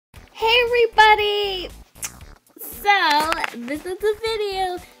Hey everybody! So, this is the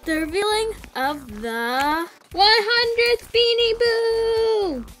video, the revealing of the 100th Beanie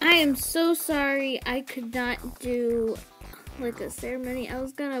Boo! I am so sorry I could not do like a ceremony. I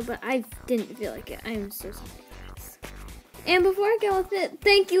was gonna, but I didn't feel like it. I am so sorry, guys. And before I get with it,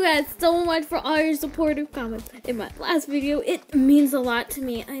 thank you guys so much for all your supportive comments in my last video. It means a lot to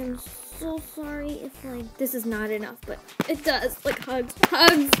me. I am so sorry if like this is not enough, but it does. Like hugs.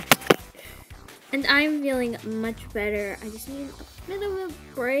 And I'm feeling much better. I just need a bit of a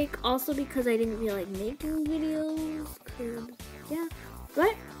break, also because I didn't feel like making videos. Yeah,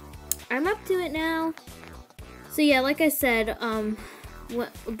 but I'm up to it now. So yeah, like I said, I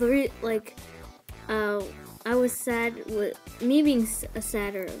was sad with me being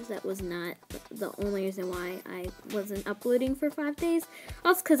sadder. That was not the only reason why I wasn't uploading for 5 days.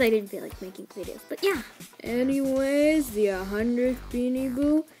 Also because I didn't feel like making videos. But yeah. Anyways, the 100th Beanie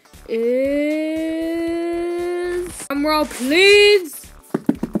Boo is... Drumroll, please!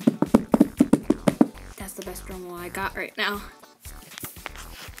 That's the best drumroll I got right now.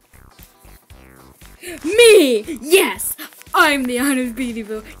 Me! Yes! I'm the 100th Beanie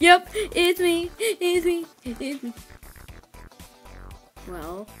Boo. Yep, it's me. It's me. It's me.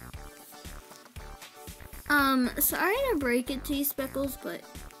 Well, sorry to break it to you, Speckles, but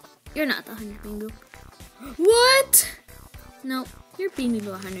you're not the 100th Beanie Boo. What? No, you're Beanie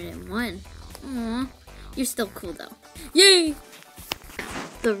Boo 101. Aw, you're still cool though. Yay!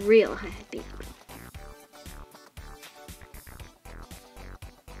 The real 100th Beanie Boo.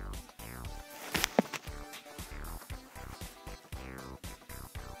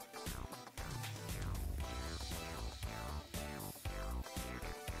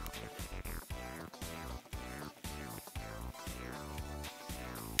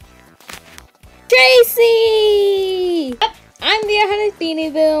 Tracy! Yep, I'm the 100th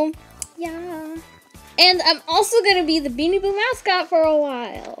Beanie Boo. Yeah. And I'm also gonna be the Beanie Boo mascot for a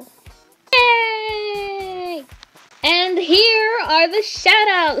while. Yay! And here are the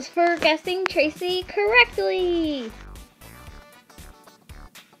shoutouts for guessing Tracy correctly.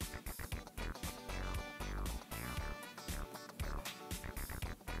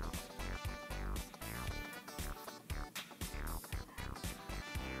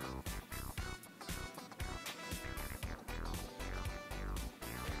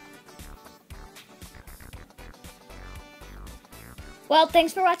 Well,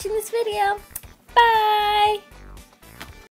 thanks for watching this video. Bye!